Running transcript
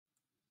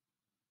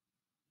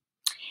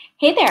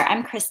Hey there,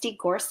 I'm Christy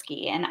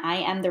Gorski, and I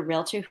am the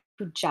realtor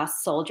who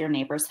just sold your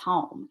neighbor's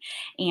home.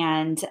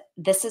 And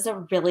this is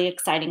a really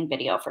exciting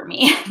video for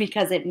me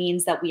because it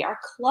means that we are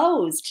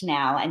closed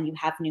now and you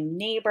have new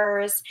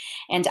neighbors.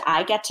 And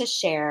I get to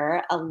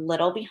share a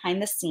little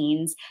behind the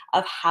scenes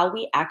of how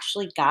we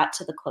actually got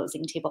to the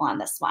closing table on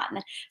this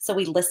one. So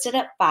we listed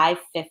at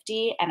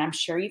 550, and I'm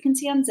sure you can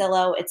see on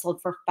Zillow it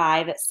sold for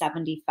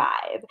 575.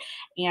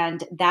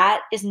 And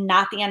that is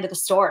not the end of the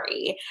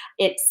story.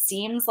 It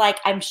seems like,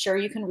 I'm sure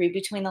you can read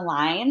between the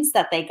lines,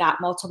 that they got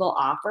multiple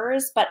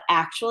offers, but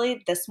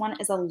actually this one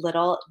is a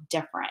little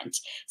different.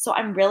 So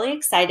I'm really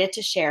excited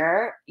to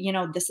share,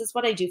 this is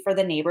what I do for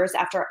the neighbors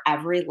after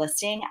every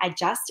listing. I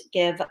just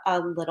give a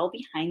little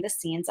behind the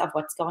scenes of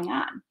what's going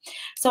on.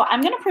 So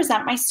I'm going to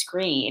present my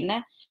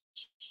screen.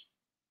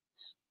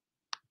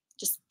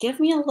 Just give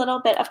me a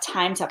little bit of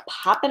time to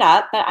pop it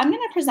up, but I'm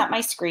going to present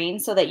my screen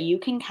so that you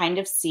can kind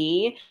of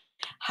see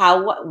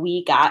how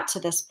we got to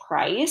this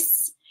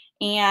price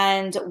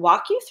and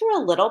walk you through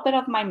a little bit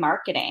of my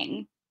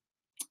marketing.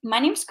 My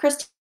name's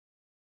Christy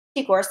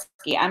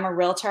Gorski. I'm a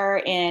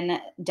realtor in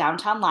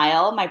downtown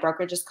Lisle. My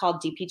brokerage is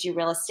called DPG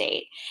Real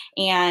Estate,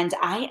 and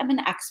I am an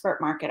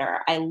expert marketer.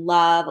 I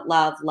love,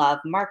 love, love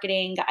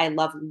marketing. I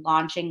love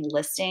launching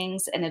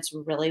listings, and it's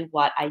really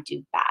what I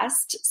do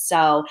best.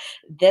 So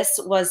this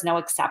was no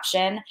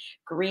exception.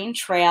 Green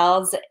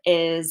Trails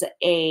is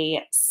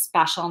a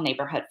special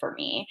neighborhood for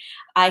me.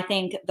 I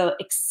think the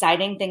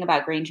exciting thing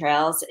about Green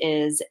Trails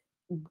is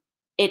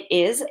it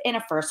is in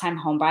a first-time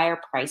homebuyer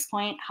price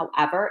point.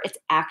 However, it's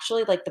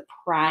actually like the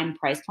prime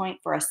price point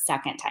for a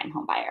second-time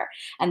homebuyer,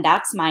 and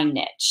that's my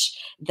niche.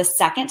 The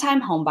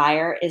second-time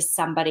homebuyer is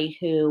somebody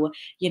who,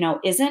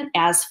 isn't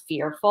as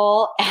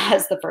fearful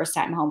as the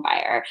first-time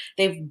homebuyer.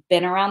 They've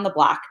been around the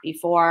block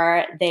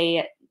before.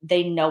 They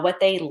know what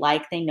they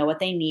like. They know what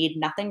they need.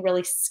 Nothing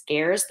really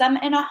scares them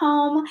in a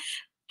home.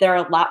 They're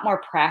a lot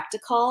more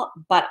practical,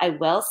 but I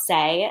will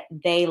say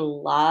they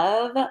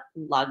love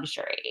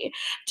luxury.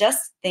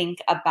 Just think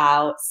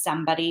about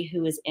somebody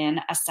who is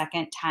in a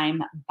second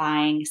time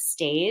buying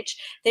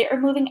stage. They are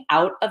moving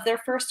out of their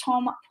first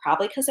home,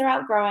 probably because they're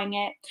outgrowing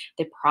it.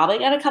 They probably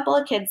got a couple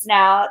of kids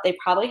now. They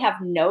probably have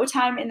no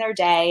time in their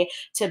day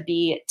to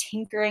be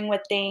tinkering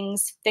with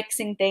things,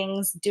 fixing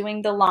things,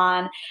 doing the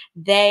lawn.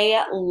 They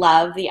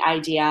love the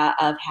idea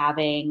of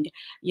having,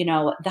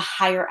 the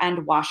higher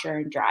end washer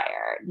and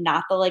dryer,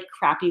 not the like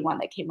crappy one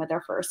that came with their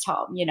first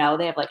home. They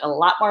have like a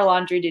lot more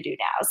laundry to do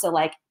now. So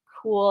like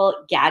cool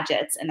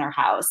gadgets in their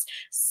house,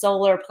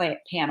 solar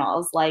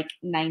panels like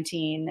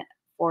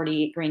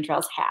 1940 Green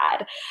Trails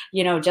had,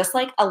 just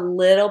like a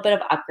little bit of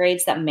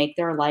upgrades that make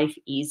their life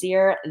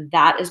easier.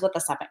 That is what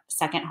the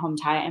second home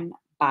time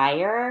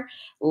buyer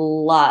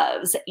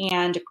loves,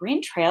 and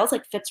Green Trails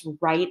like fits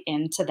right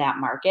into that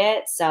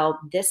market. So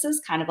this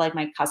is kind of like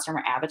my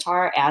customer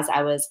avatar as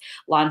I was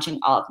launching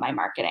all of my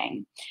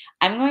marketing.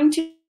 I'm going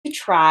to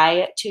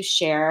try to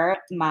share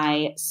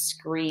my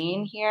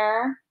screen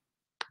here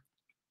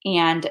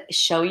and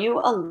show you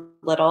a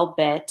little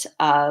bit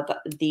of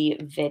the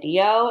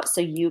video so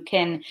you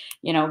can,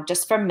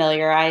 just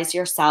familiarize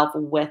yourself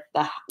with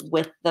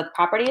the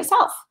property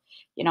itself.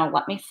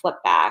 Let me flip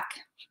back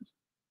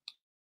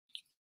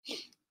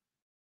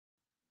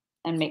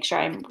and make sure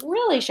I'm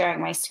really sharing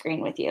my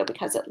screen with you,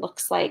 because it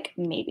looks like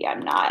maybe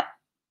I'm not.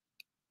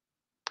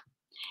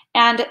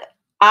 And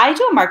I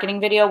do a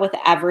marketing video with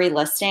every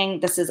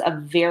listing. This is a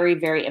very,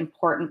 very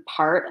important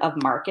part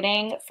of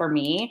marketing for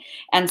me.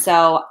 And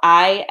so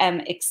I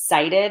am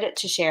excited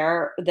to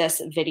share this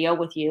video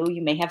with you.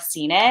 You may have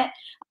seen it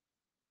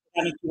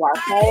on a QR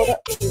code,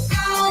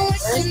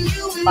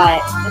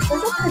 but this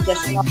is a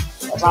traditional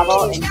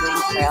level in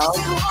Green Trails.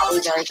 You're probably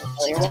very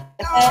familiar with it.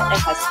 It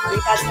has 3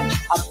 bedrooms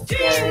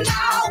upstairs,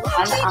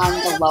 one on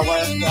the lower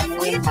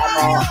family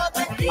level,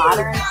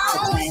 modern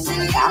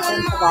kitchen,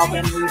 bathrooms have all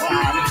been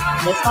redone.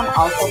 This one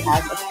also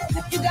has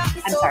an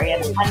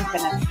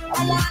unfinished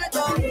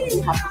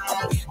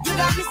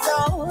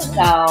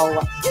So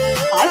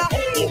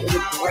 550 is a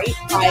great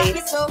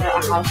price for a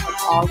house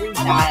that's all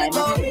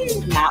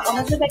redone. Not one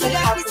of the biggest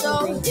houses in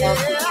Green Trails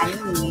by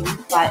any means,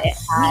 but it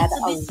had a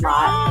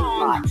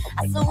lot to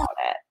like about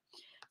it.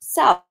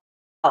 So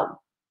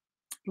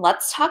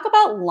let's talk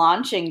about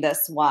launching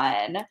this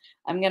one.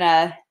 I'm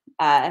gonna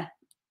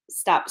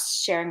stop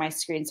sharing my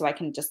screen so I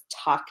can just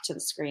talk to the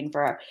screen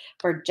for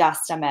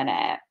just a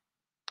minute.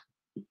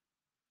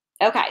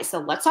 Okay, so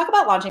let's talk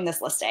about launching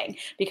this listing,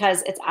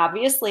 because it's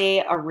obviously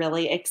a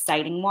really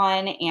exciting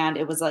one and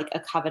it was like a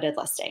coveted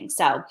listing.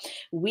 So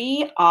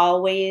I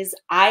always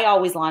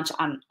launch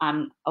on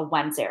a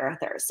Wednesday or a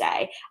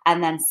Thursday,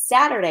 and then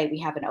Saturday we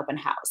have an open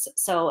house.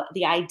 So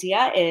the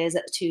idea is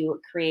to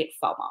create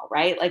FOMO,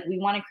 right? Like we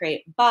want to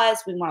create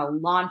buzz, we want to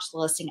launch the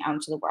listing out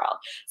into the world.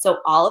 So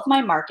all of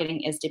my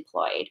marketing is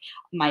deployed.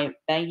 My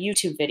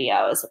YouTube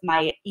videos,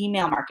 my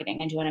email marketing,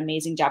 I do an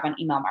amazing job on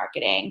email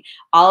marketing,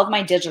 all of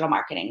my digital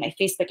marketing, my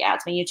Facebook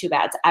ads, my YouTube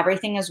ads,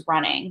 everything is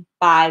running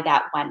by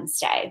that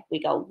Wednesday.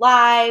 We go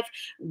live,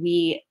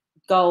 we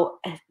go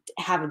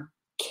have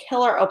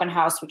killer open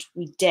house, which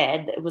we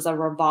did. It was a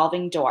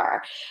revolving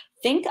door.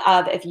 Think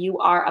of if you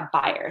are a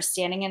buyer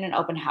standing in an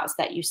open house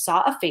that you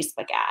saw a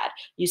Facebook ad,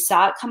 you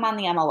saw it come on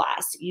the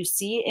MLS, you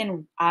see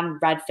in on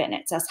Redfin,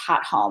 it says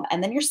hot home,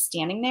 and then you're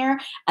standing there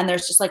and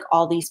there's just like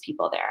all these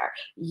people there.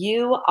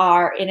 You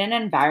are in an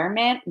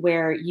environment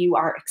where you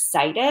are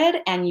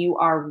excited and you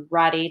are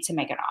ready to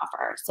make an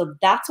offer. So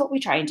that's what we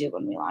try and do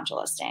when we launch a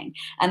listing.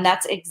 And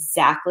that's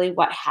exactly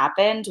what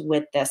happened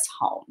with this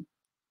home.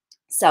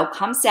 So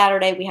come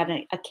Saturday, we had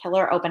a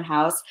killer open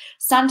house.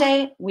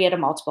 Sunday, we had a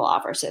multiple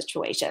offer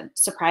situation.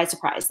 Surprise,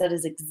 surprise. That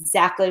is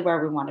exactly where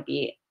we want to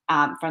be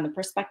from the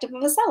perspective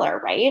of a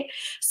seller, right?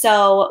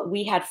 So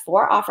we had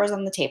 4 offers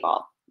on the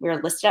table. We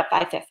were listed at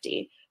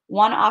 550.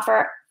 One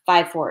offer,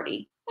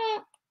 540.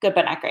 Good,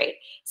 but not great.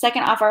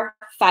 Second offer,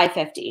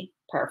 550.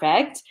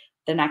 Perfect.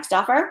 The next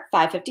offer,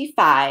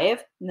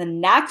 555. The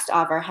next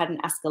offer had an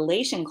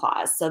escalation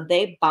clause. So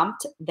they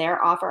bumped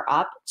their offer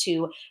up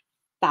to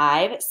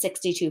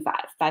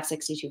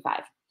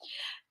 562.5.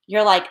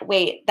 You're like,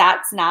 wait,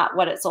 that's not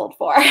what it sold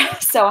for.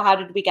 So how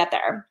did we get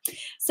there?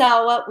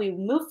 So we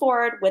moved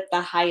forward with the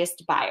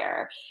highest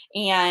buyer.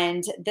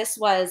 And this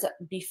was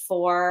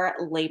before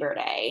Labor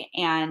Day.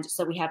 And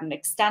so we had an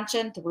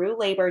extension through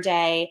Labor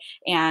Day,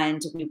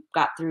 and we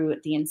got through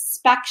the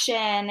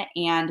inspection,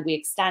 and we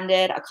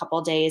extended a couple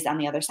days on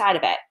the other side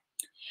of it.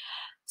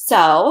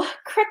 So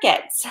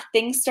crickets,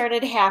 things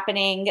started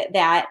happening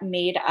that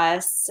made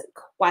us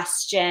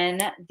question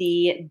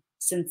the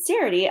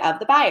sincerity of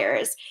the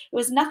buyers. It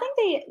was nothing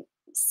they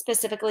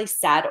specifically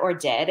said or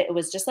did. It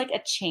was just like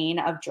a chain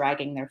of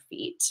dragging their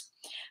feet.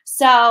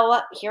 So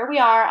here we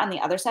are on the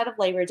other side of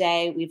Labor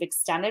Day. We've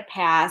extended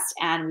past,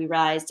 and we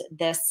realized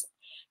this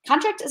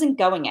contract isn't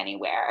going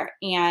anywhere.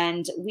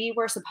 And we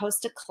were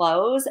supposed to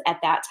close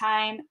at that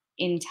time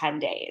in 10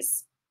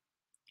 days.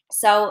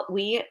 So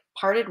we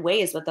parted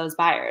ways with those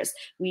buyers.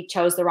 We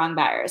chose the wrong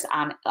buyers,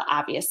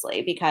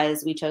 obviously,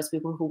 because we chose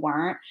people who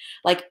weren't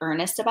like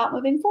earnest about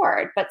moving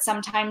forward. But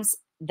sometimes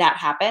that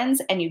happens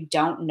and you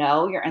don't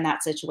know you're in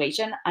that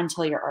situation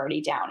until you're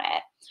already down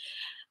it.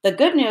 The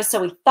good news,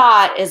 so we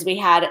thought, is we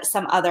had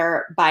some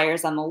other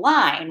buyers on the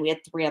line. We had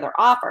 3 other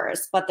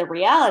offers, but the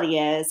reality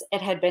is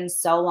it had been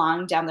so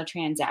long down the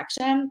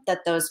transaction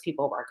that those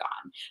people were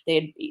gone. They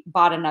had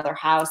bought another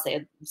house. They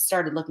had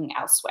started looking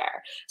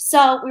elsewhere.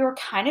 So we were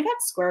kind of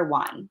at square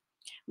one.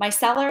 My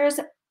sellers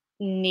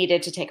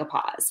needed to take a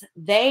pause.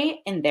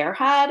 They, in their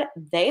head,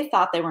 they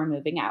thought they were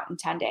moving out in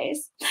 10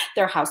 days.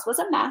 Their house was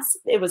a mess.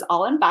 It was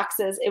all in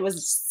boxes. It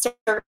was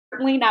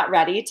certainly not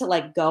ready to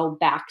like go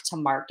back to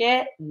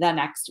market the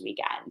next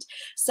weekend.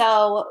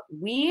 So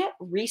we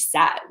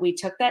reset. We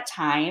took that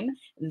time.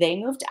 They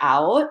moved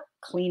out,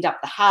 cleaned up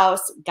the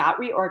house, got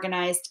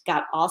reorganized,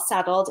 got all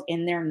settled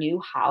in their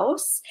new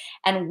house.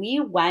 And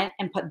we went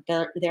and put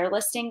their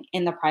listing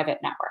in the private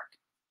network.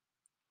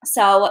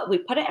 So we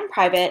put it in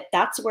private.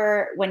 That's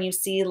where when you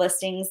see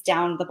listings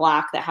down the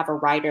block that have a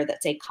rider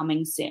that say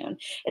coming soon,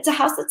 it's a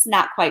house that's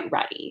not quite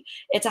ready.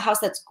 It's a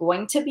house that's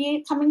going to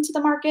be coming to the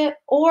market,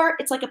 or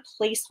it's like a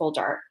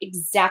placeholder,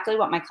 exactly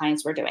what my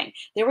clients were doing.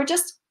 They were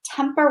just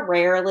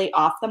temporarily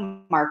off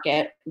the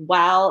market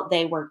while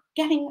they were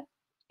getting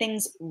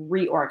things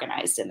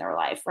reorganized in their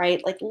life,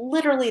 right? Like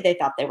literally they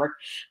thought they were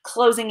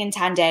closing in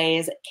 10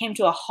 days, it came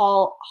to a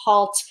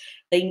halt.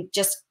 They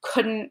just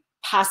couldn't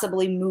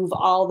possibly move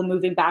all the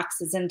moving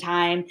boxes in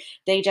time.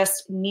 They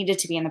just needed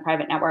to be in the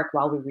private network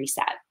while we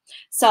reset.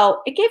 So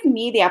it gave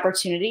me the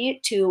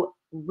opportunity to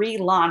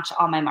relaunch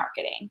all my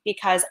marketing,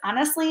 because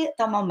honestly,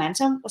 the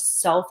momentum was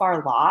so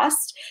far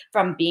lost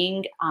from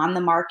being on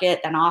the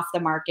market, then off the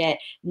market.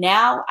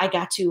 Now I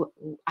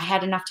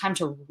had enough time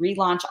to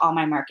relaunch all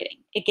my marketing.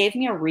 It gave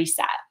me a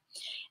reset.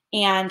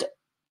 And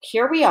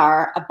here we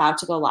are about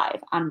to go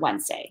live on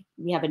Wednesday.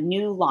 We have a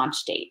new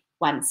launch date,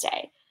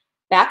 Wednesday.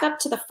 Back up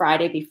to the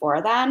Friday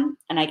before then,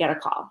 and I get a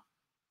call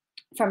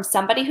from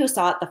somebody who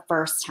saw it the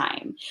first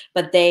time,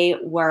 but they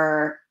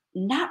were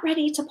not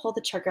ready to pull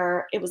the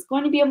trigger. It was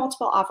going to be a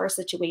multiple offer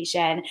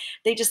situation.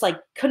 They just like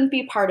couldn't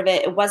be part of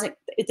it.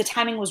 The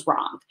timing was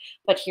wrong,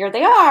 but here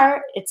they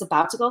are. It's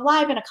about to go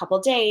live in a couple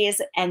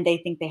days, and they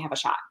think they have a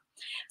shot.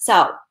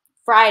 So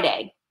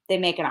Friday, they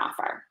make an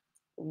offer.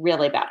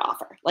 Really bad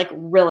offer, like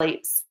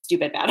really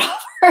stupid bad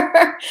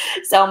offer.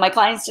 So my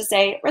clients just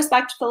say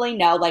respectfully,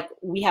 no, like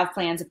we have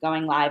plans of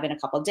going live in a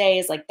couple of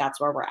days. Like that's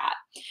where we're at.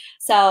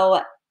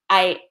 So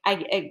I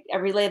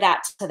relay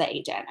that to the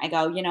agent. I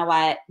go, you know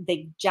what?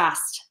 They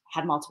just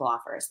had multiple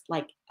offers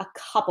like a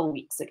couple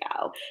weeks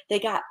ago. They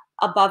got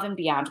above and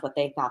beyond what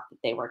they thought that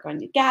they were going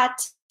to get.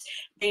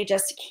 They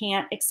just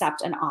can't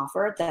accept an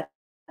offer that's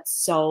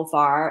so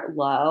far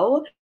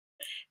low,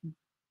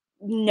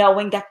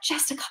 knowing that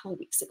just a couple of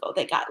weeks ago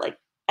they got like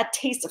a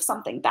taste of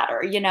something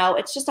better.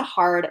 It's just a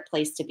hard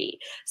place to be.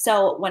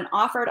 So when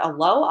offered a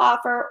low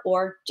offer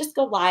or just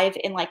go live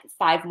in like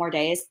 5 more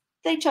days,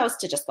 they chose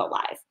to just go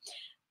live.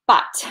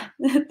 But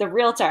the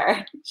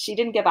realtor, she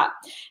didn't give up.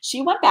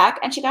 She went back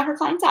and she got her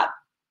clients up.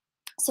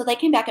 So they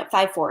came back at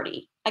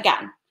 540.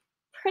 Again,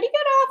 pretty good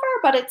offer,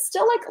 but it's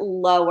still like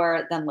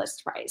lower than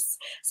list price.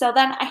 So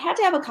then I had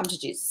to have a come to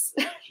Jesus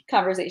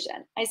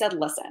conversation. I said,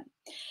 listen,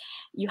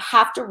 you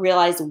have to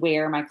realize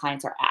where my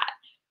clients are at.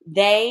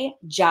 They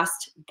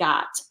just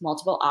got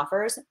multiple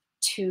offers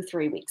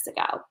 2-3 weeks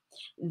ago.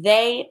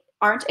 They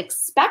aren't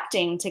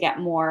expecting to get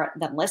more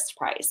than list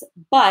price,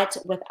 but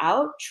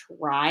without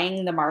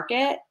trying the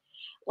market,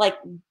 like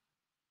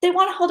they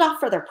want to hold off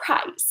for their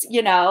price,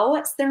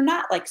 So they're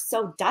not like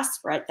so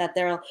desperate that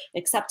they'll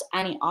accept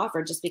any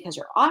offer just because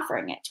you're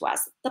offering it to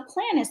us. The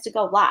plan is to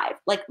go live.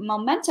 Like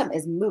momentum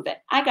is moving.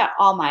 I got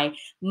all my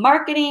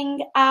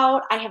marketing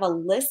out. I have a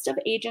list of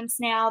agents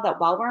now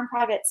that while we're in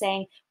private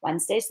saying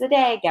Wednesday's the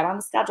day, get on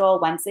the schedule.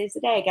 Wednesday's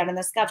the day, get on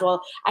the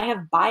schedule. I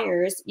have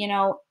buyers,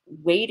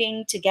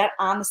 waiting to get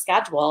on the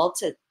schedule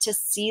to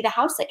see the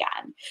house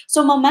again.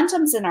 So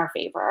momentum's in our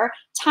favor.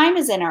 Time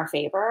is in our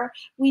favor.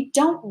 We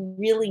don't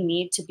really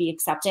need to be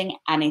accepting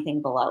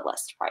anything below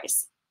list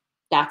price.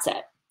 That's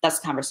it. That's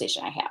the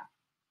conversation I have.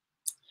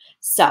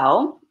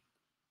 So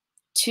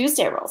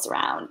Tuesday rolls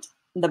around.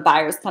 The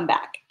buyers come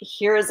back.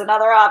 Here's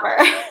another offer.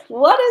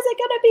 What is it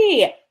going to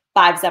be?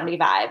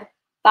 575.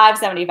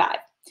 575.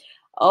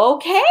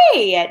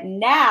 Okay,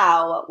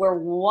 now we're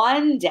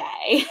one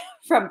day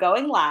from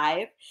going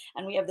live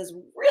and we have this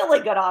really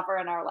good offer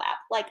in our lap,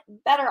 like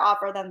better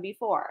offer than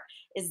before.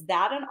 Is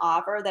that an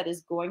offer that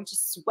is going to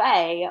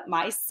sway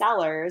my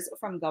sellers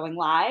from going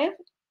live?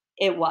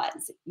 It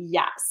was,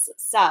 yes.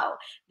 So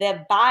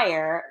the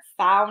buyer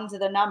found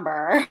the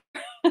number.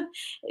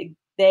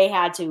 They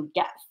had to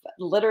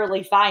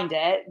literally find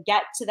it,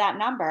 get to that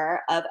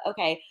number of,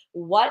 okay,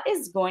 what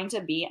is going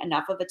to be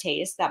enough of a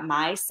taste that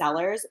my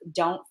sellers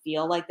don't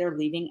feel like they're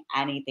leaving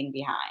anything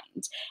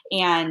behind?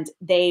 And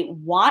they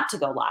want to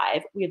go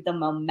live. We have the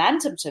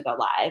momentum to go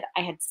live.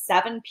 I had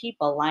 7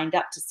 people lined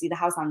up to see the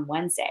house on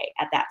Wednesday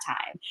at that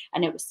time,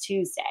 and it was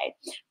Tuesday.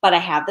 But I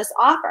have this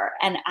offer,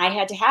 and I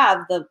had to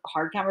have the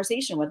hard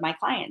conversation with my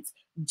clients.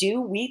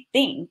 Do we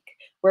think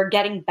we're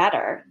getting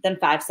better than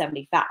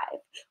 575?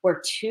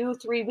 Where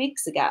 2-3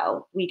 weeks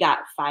ago, we got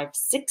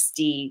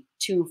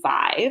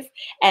 560.25.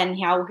 And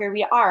now here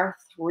we are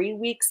 3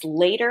 weeks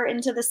later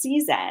into the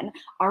season.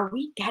 Are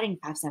we getting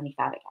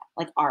 575 again?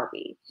 Like, are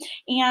we?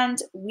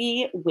 And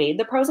we weighed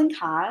the pros and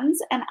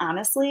cons. And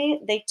honestly,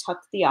 they took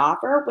the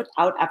offer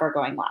without ever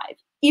going live,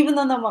 even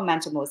though the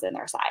momentum was in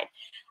their side.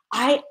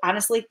 I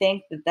honestly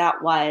think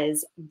that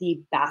was the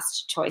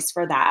best choice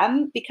for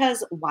them,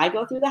 because why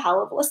go through the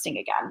hell of listing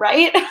again,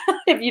 right?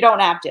 If you don't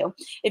have to,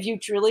 if you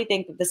truly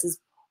think that this is,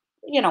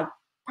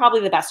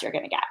 probably the best you're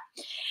going to get.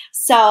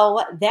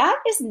 So that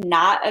is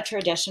not a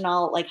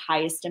traditional like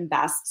highest and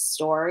best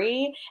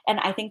story.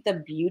 And I think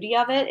the beauty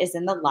of it is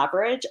in the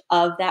leverage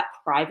of that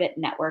private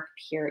network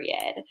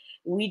period.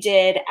 We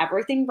did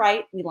everything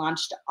right. We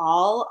launched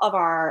all of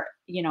our,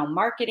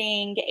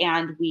 marketing,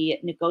 and we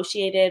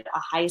negotiated a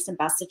highest and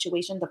best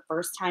situation the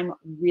first time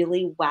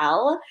really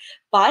well.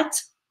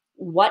 But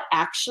what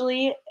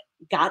actually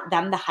got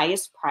them the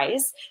highest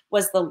price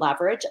was the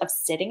leverage of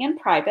sitting in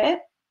private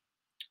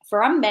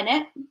for a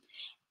minute,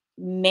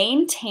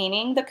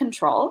 maintaining the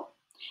control,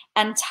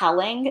 and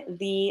telling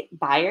the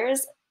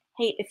buyers,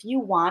 hey, if you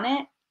want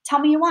it, tell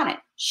me you want it.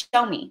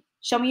 Show me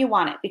you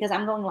want it, because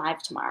I'm going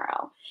live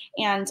tomorrow.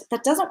 And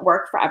that doesn't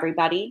work for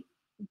everybody,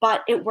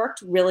 but it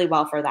worked really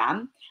well for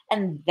them.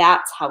 And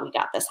that's how we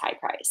got this high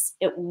price.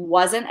 It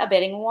wasn't a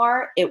bidding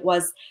war. It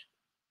was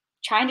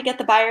trying to get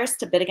the buyers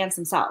to bid against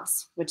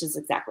themselves, which is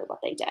exactly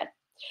what they did.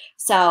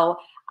 So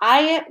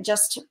I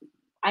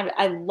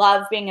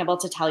love being able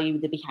to tell you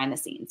the behind the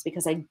scenes,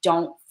 because I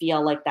don't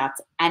feel like that's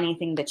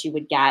anything that you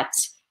would get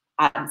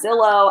on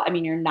Zillow. I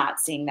mean, you're not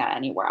seeing that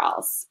anywhere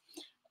else.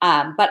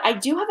 But I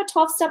do have a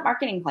 12-step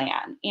marketing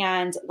plan.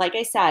 And like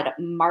I said,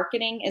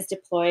 marketing is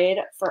deployed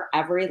for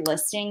every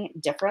listing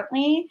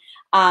differently.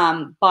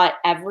 But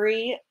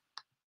every,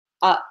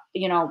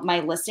 my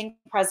listing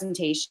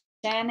presentation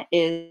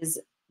is,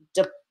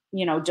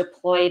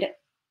 deployed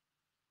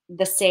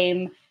the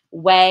same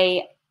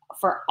way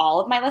for all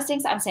of my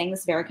listings. I'm saying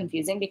this very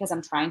confusing because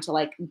I'm trying to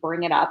like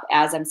bring it up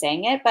as I'm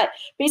saying it. But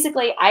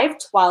basically, I have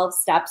 12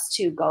 steps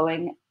to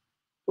going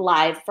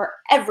live for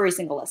every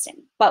single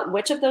listing. But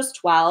which of those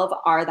 12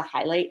 are the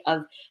highlight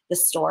of the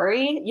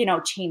story,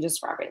 changes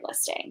for every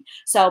listing.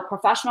 So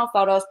professional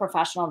photos,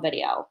 professional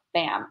video,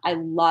 bam. I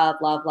love,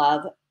 love,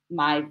 love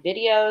my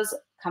videos.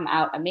 Come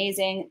out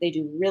amazing. They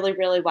do really,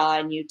 really well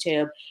on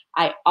YouTube.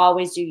 I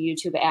always do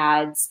YouTube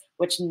ads,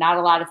 which not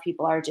a lot of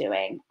people are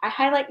doing. I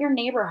highlight your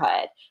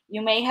neighborhood.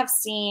 You may have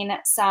seen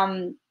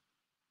some,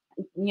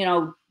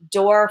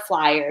 door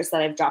flyers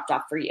that I've dropped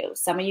off for you.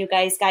 Some of you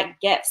guys got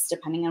gifts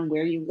depending on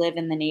where you live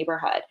in the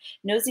neighborhood.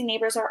 Nosy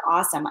neighbors are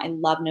awesome. I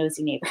love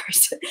nosy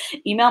neighbors.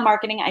 Email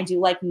marketing, I do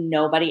like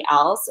nobody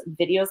else.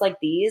 Videos like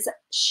these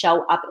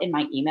show up in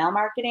my email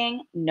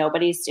marketing.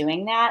 Nobody's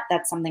doing that.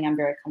 That's something I'm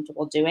very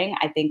comfortable doing.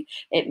 I think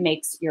it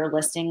makes your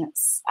listing,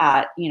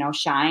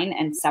 shine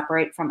and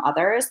separate from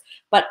others.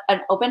 But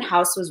an open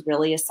house was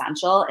really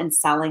essential in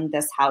selling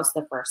this house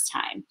the first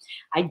time.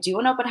 I do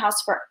an open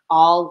house for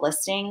all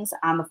listings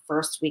on the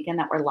first weekend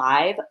that we're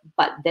live,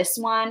 but this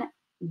one,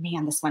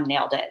 man, this one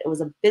nailed it. It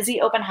was a busy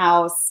open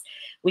house.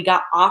 We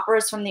got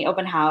offers from the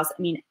open house.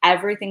 I mean,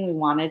 everything we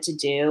wanted to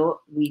do,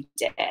 we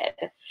did.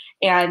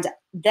 And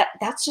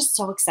that's just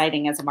so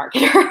exciting as a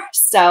marketer.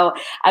 So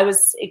I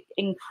was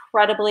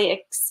incredibly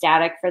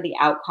ecstatic for the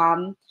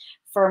outcome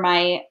for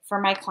my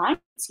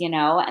clients,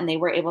 and they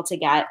were able to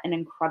get an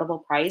incredible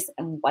price.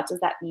 And what does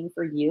that mean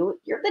for you?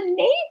 You're the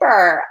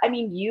neighbor. I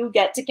mean, you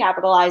get to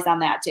capitalize on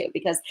that too,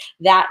 because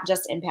that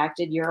just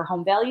impacted your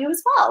home value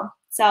as well.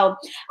 So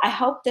I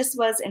hope this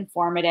was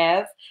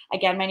informative.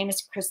 Again, my name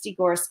is Christy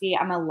Gorski.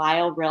 I'm a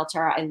Lisle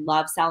realtor. I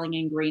love selling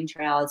in Green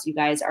Trails. You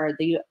guys are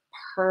the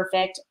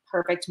perfect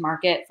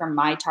market for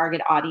my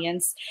target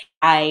audience.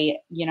 I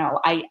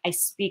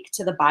speak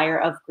to the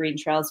buyer of Green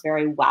Trails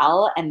very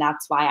well. And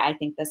that's why I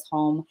think this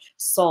home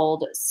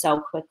sold so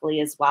quickly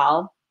as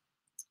well,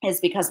 is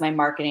because my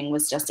marketing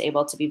was just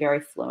able to be very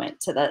fluent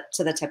to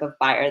the type of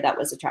buyer that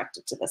was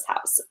attracted to this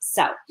house.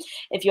 So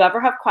if you ever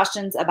have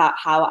questions about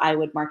how I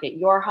would market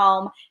your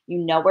home, you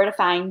know where to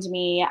find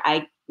me.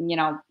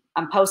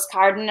 I'm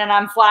postcarding and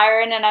I'm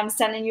flyering and I'm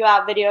sending you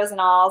out videos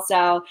and all.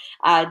 So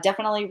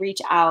definitely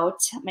reach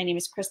out. My name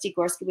is Christy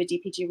Gorski with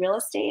DPG Real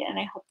Estate, and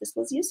I hope this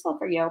was useful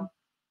for you.